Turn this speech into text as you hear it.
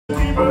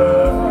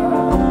keeper.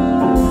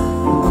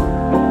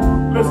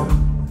 Listen,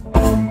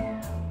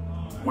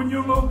 when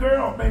your little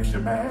girl makes you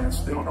mad,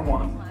 stay on the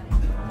one.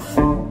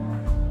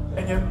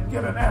 And you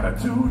get an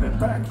attitude and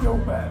pack your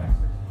bag.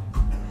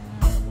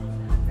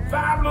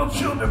 5 little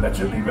children that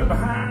you're leaving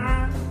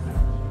behind.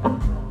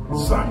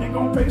 Son, you're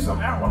gonna pay some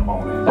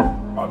alimony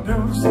or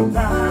do some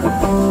time.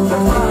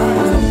 That's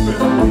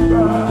right,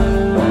 keeper.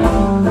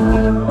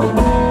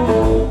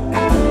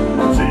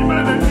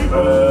 Cheaper than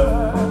keeper.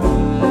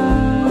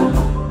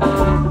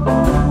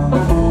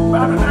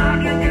 By the time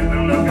you get to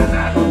looking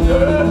at the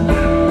dirt in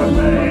the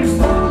face,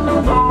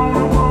 you're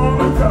gonna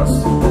wanna cuss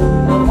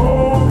the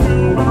whole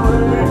human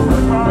race.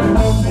 That's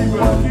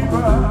right,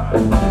 keeper.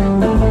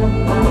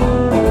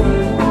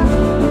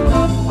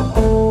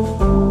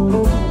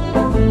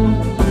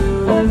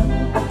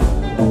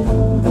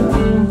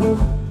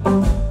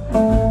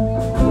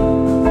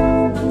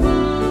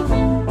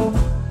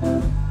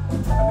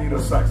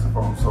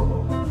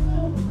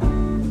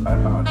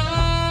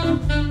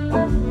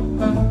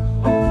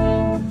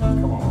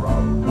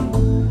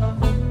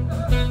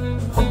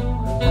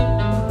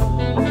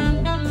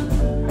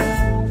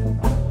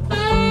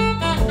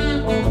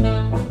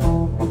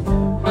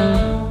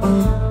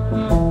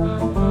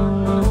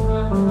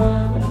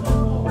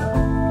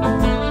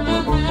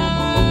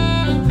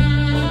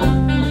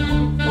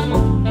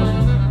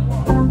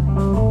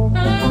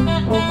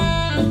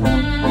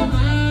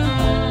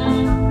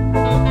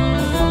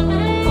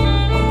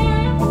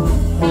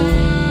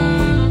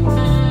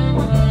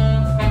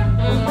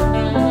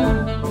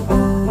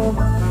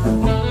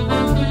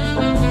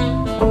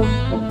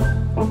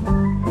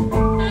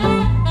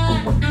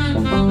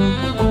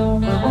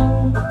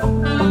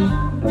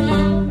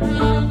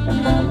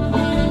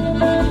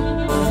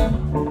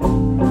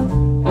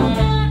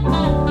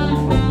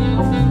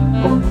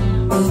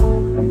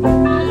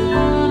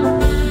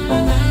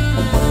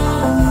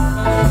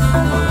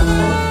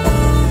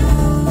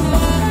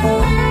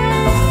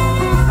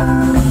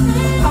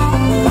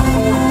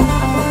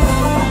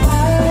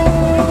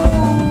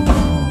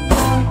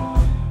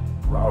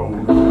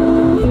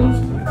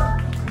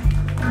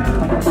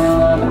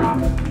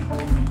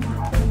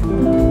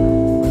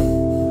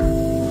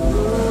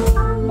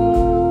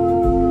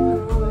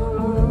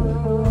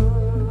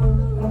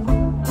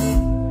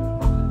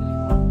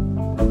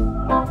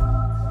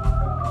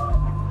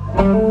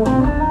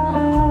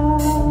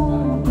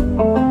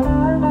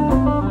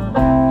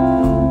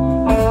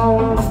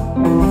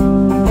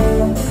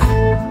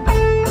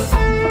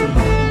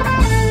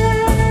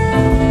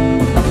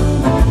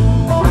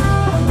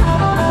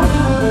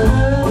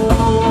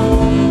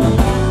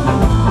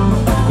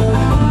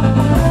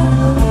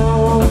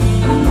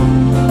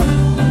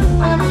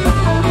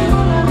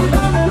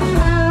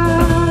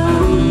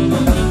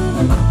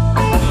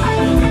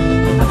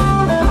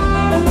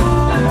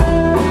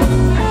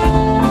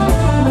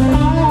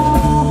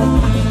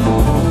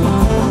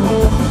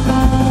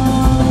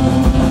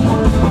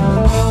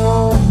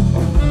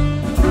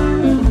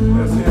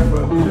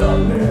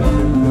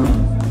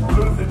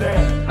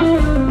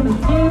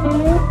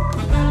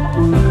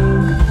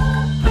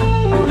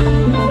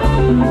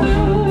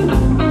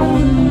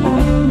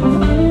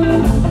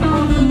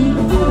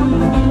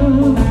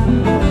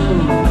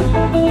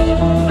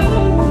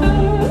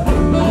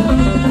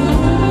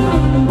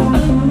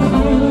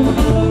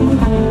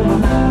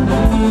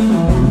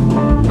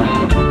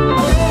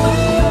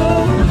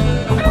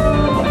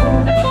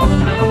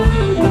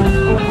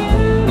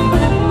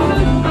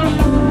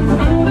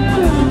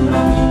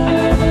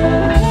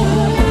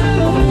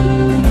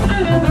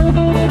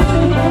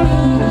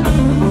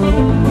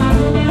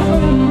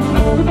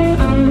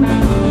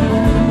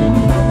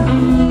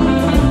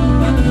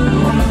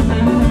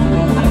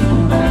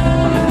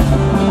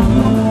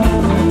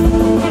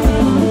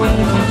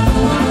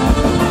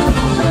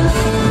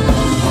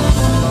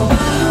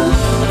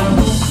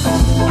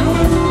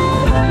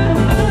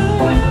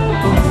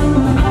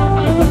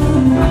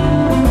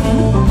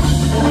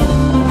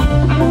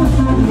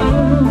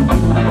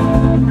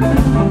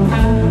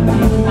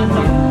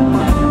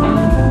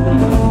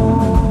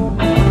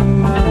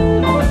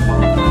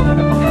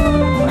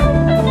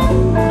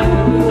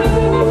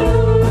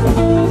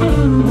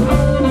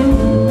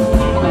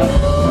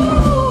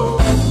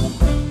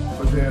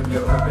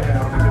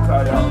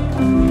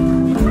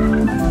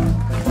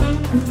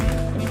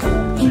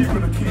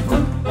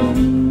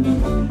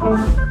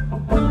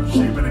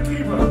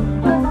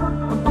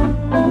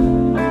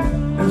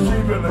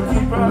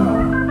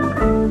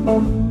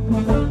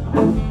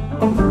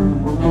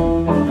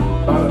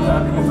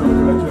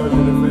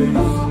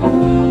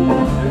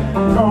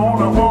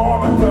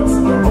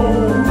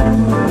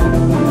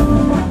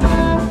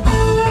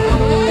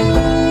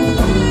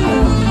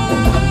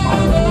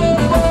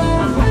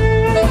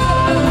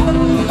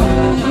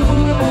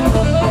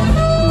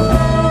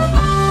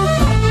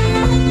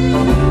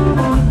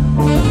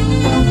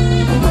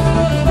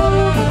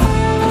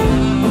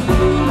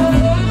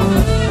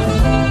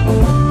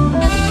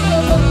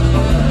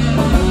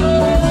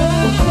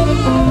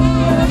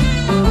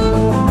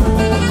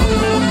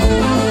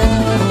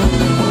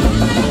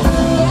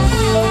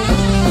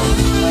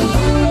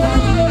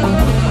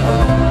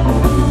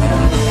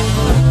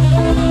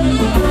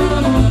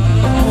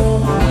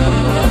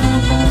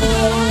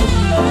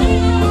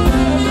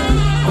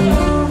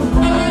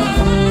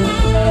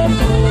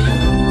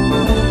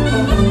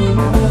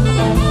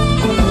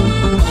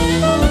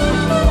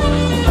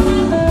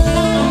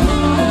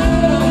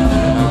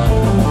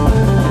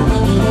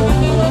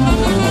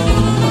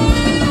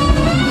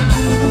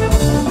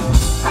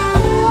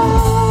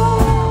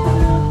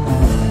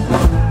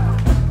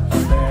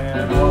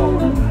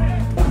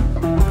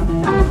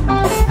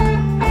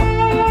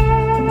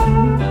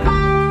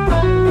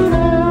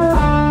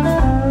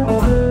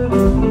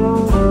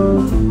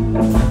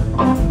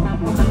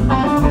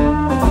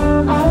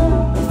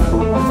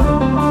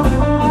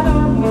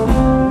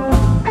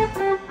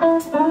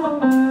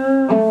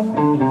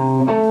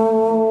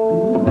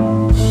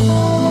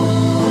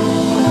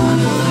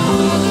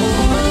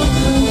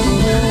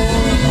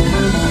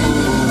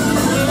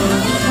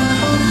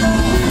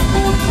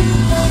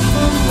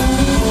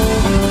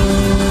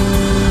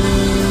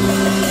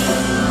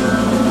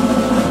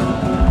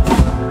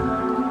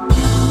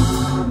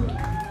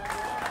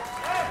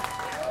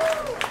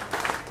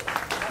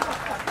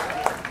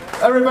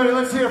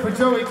 Let's hear it for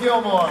Joey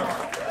Gilmore.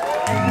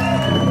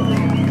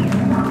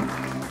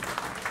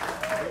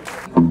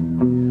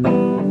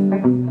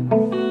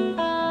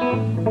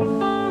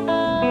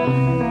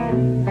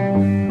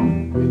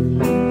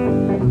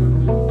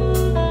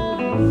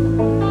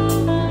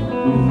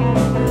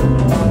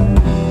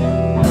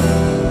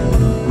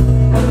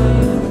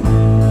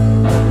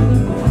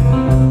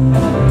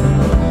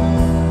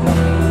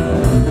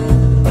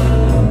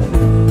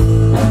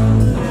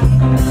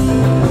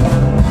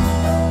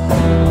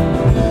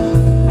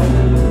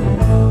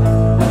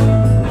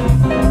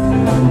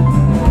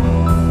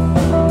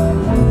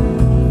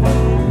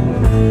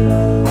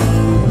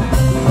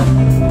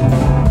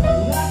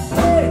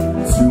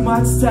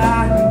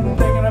 Time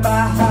thinking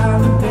about how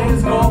the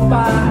days go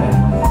by,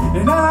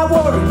 and I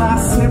worry my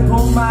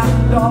simple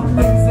mind on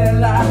things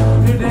in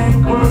life. It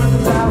ain't worth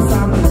the time.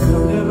 Time to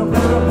live a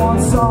little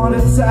once on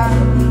a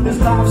time. This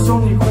life's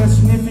only a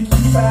question if you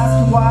keep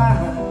asking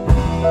why.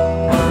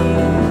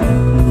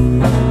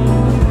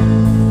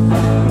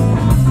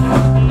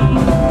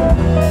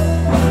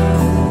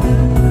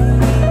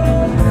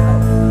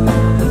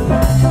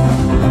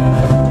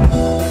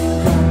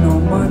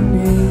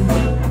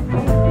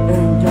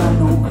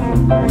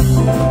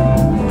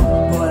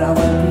 But I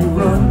won't be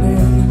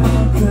running,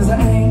 'cause I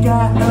ain't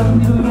got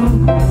nothing to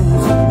lose.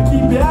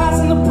 Keep your eyes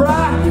on the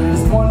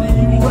prize. One day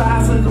you will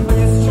rise to the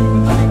best you've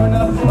been dreaming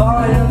of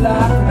all your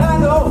life. And I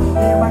know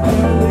it might get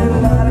a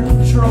little out of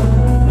control,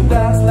 but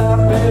that's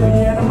life, baby,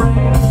 and I'm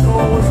ready to go.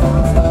 So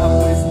I'm stop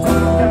wasting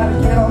time, gotta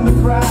get on the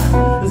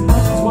grind. As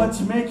much as what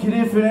you make it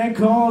if it ain't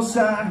called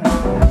sign.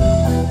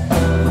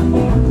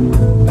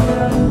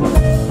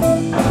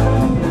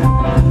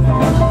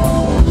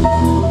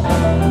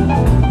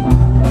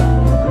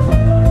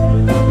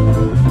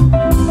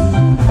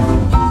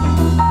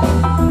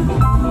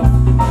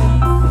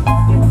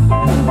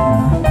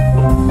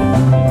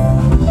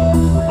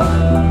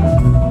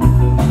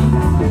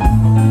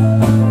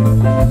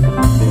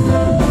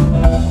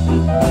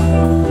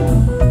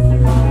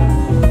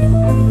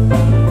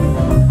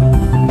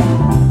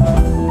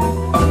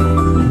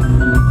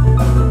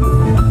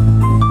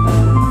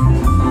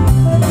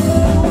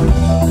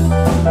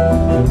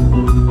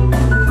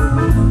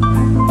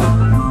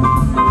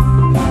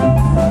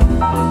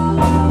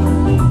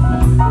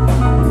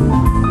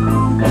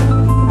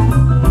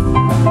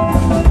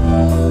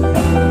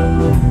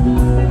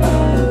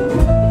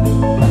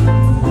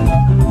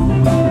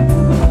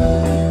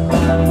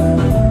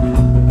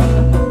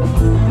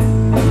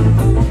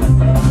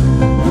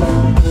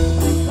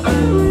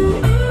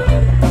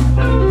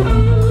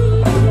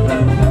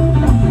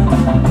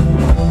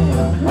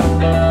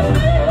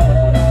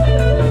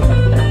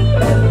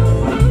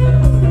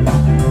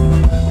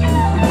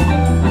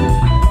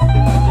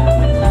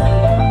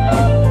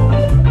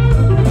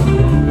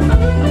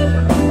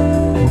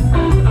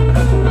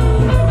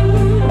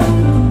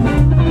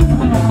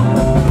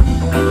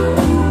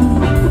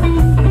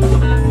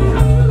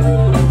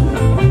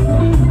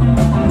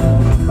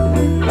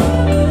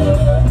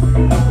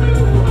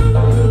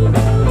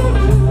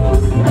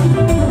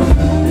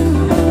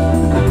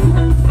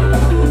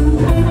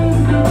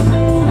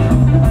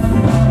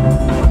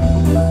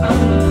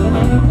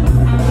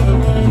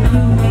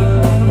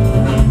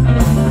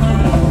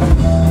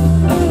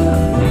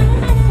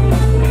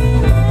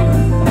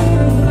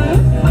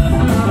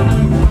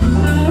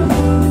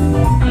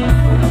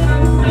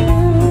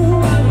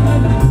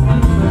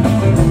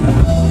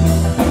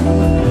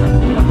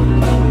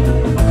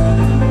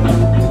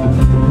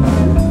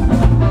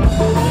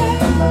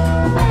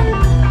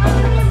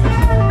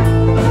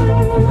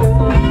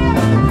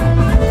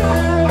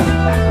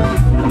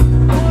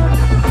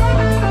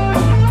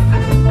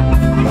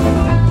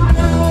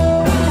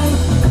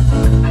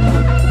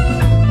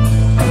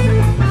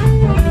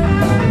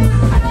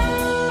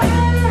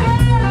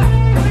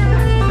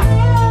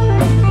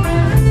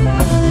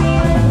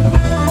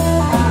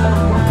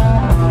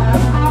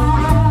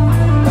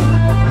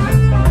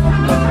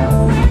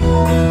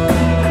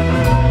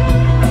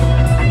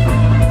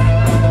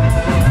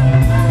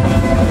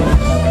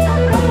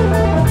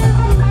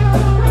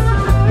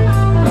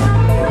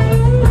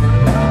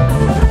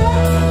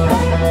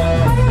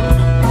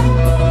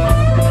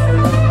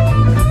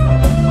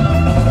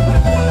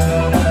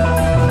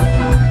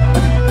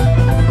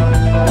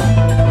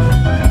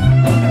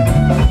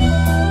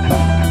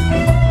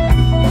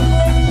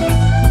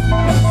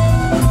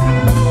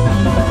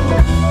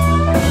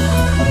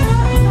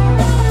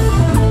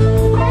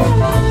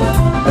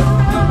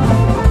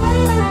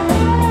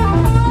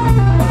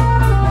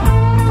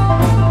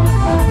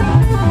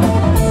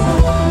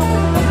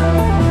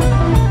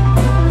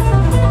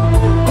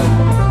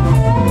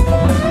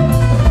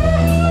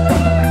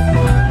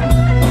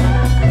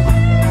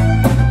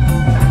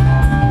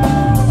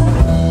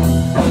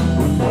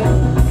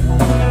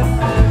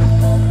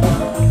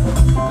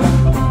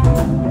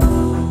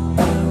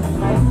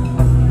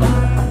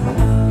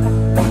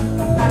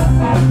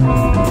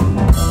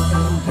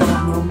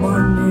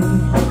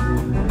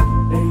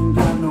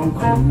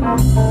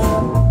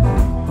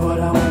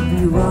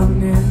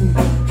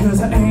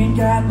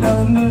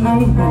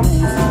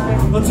 blues.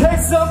 Well, take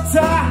some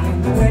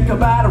time to think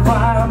about a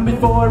rhyme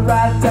before I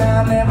write it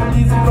down and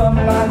release it from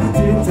my mind.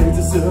 It takes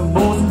a certain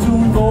motion to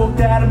invoke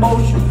that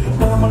emotion.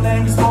 But my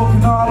language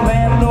spoken on a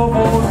land of no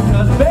voice.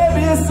 Because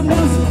baby, it's the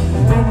music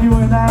that you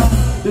and I,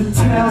 that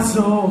tells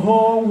the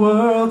whole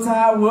world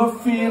how we're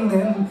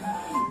feeling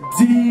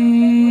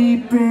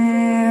deep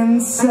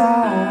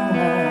inside.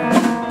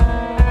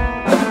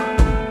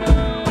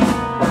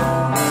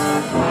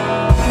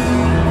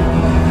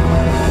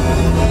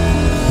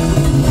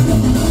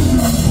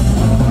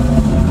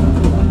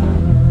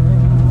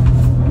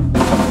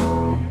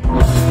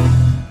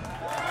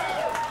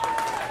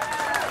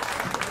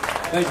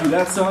 Thank you.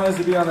 That song is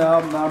to be on the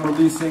album I'm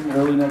releasing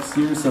early next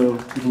year, so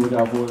people look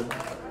out for it.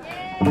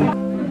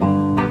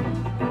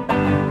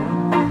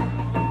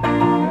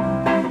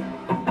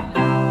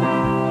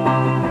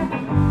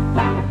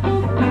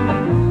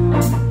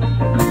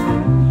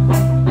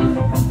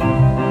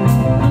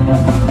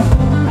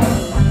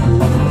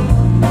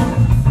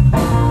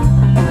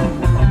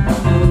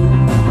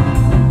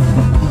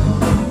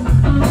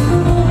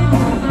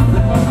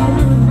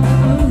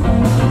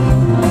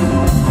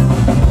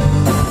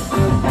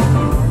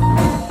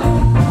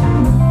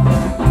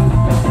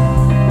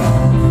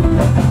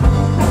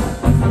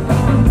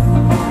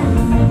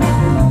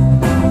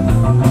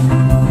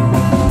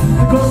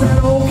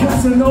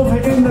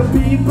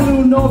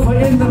 Over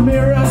in the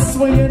mirror,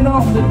 swinging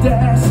on the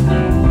dash.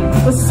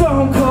 A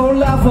song called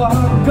Lava,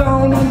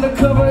 gone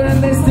undercover,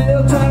 and they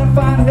still trying to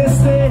find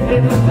his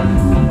head.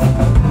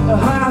 A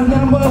high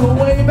number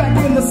way back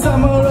in the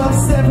summer of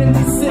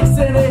 '76,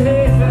 and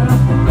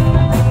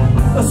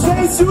a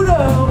straight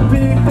shooter,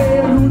 big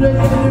bad Luda,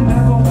 and you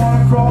never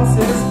wanna cross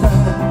his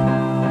path.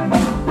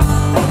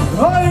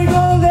 Are you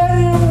gonna let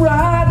him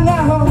ride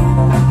now?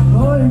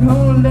 Or you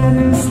gonna let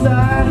him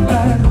slide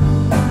back?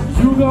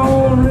 You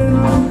gonna run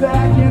him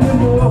back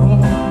anymore?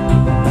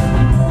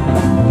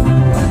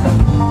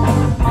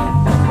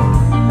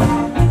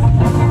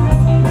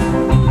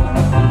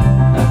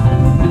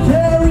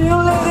 Yeah,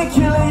 real lady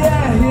killer,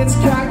 yeah,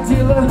 Hitchcock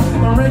dealer,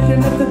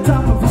 ranking at the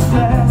top of his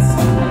class.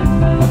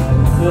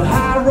 The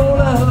high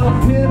roller,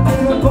 pimp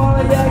in a bar,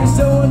 yeah, he's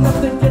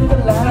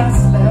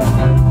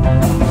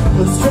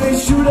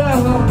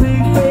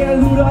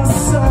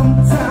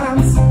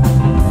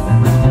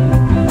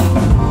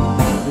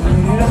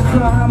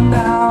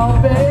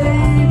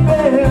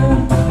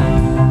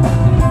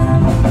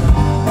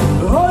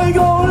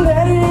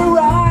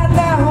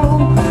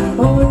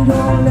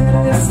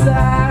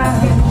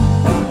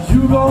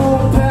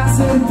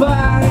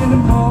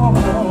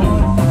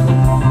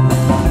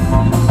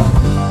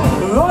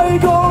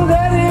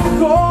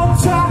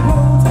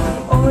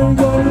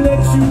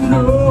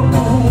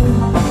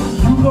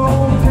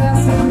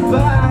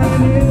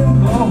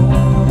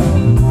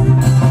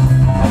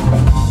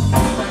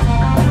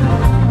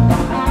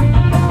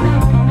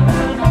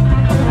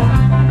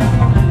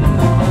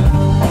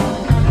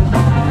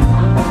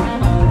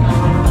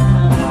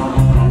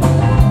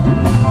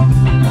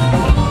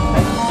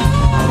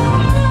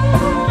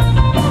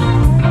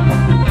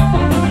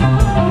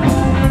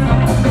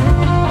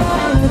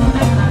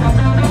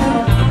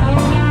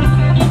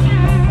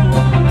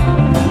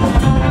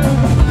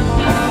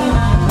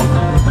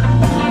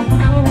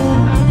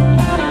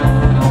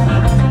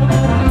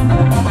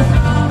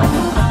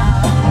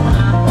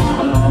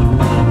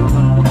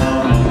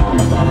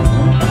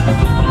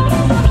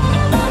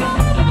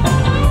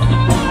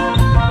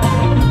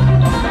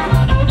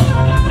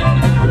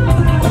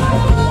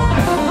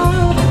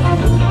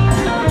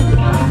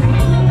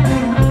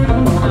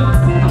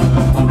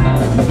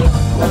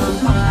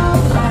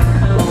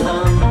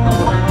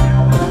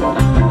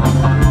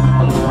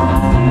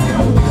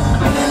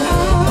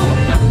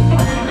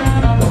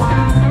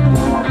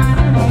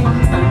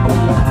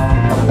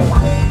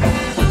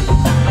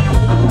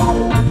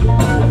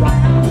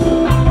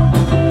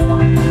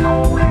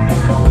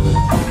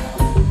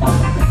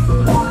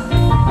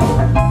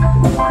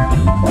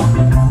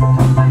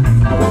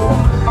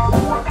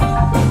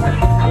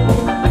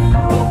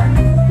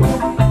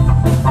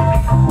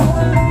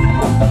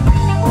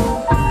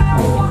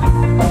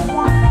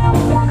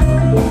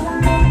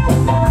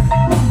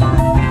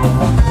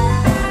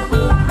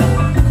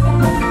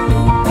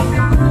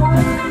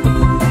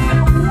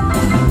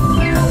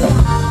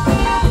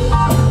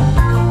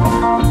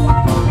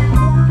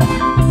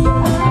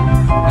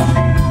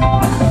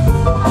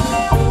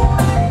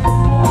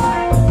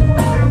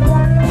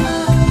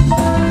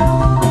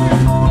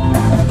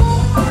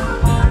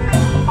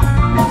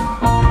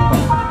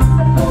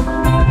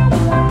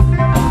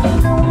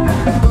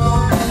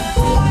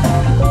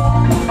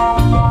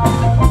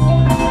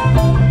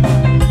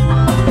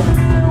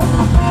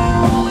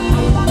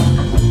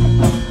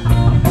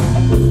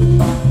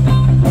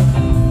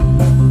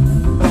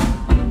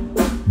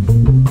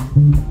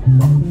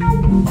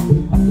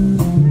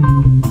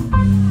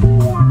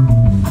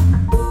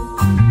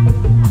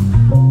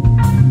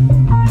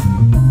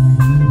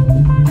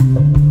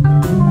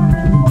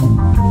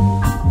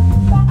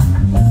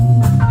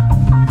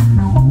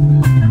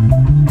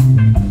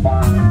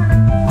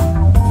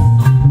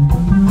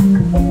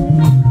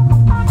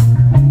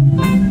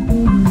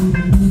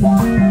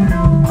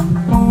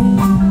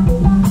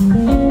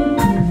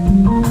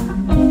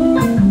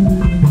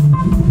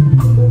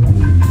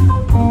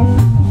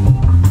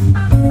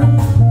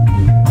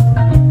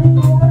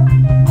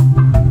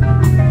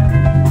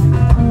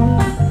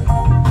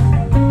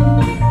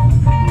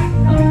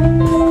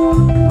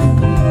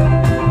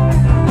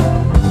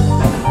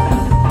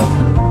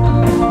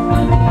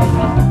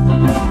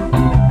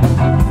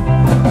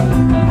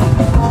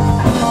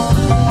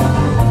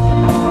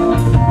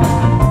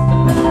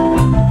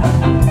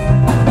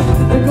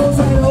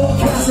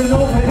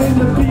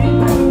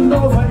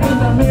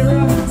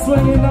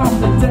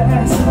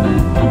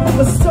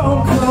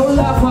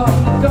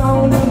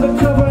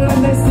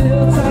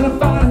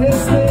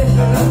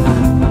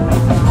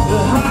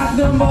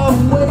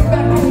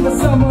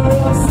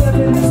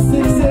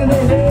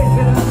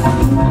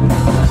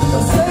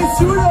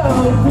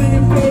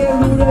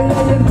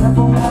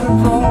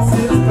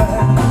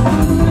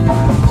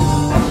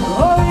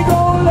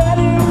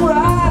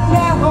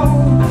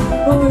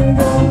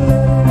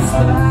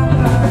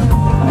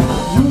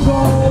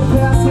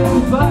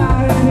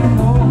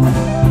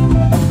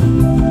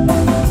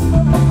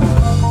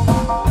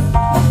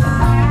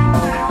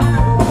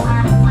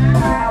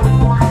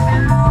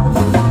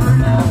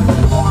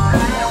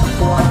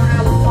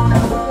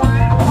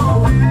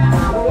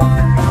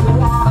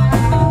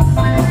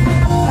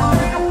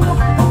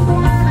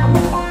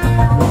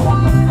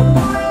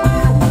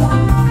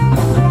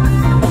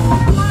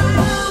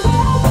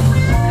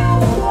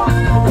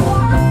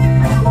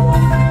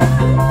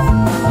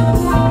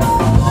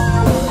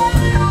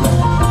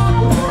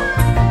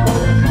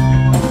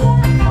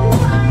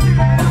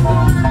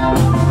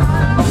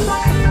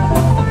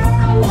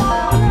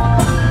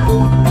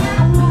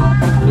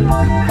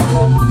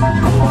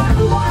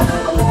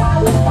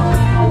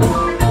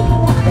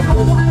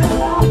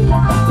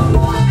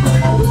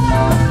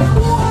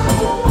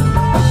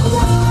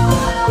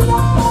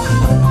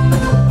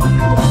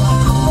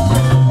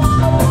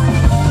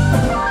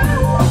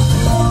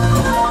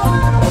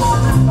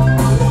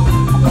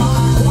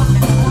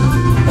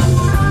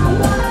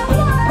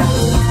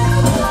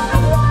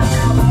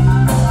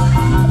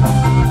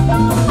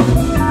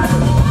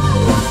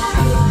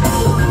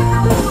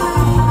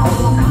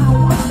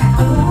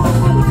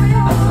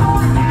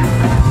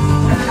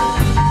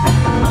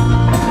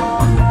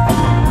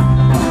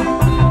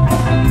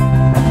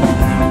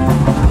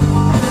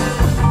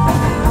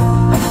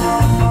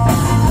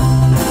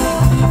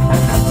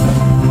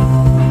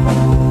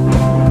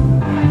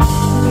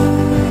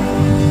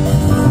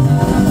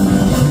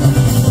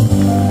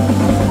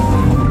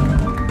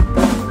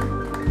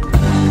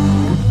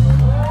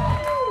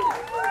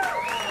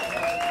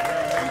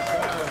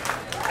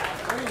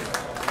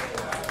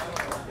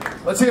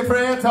Let's hear it for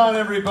Anton,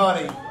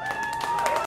 everybody.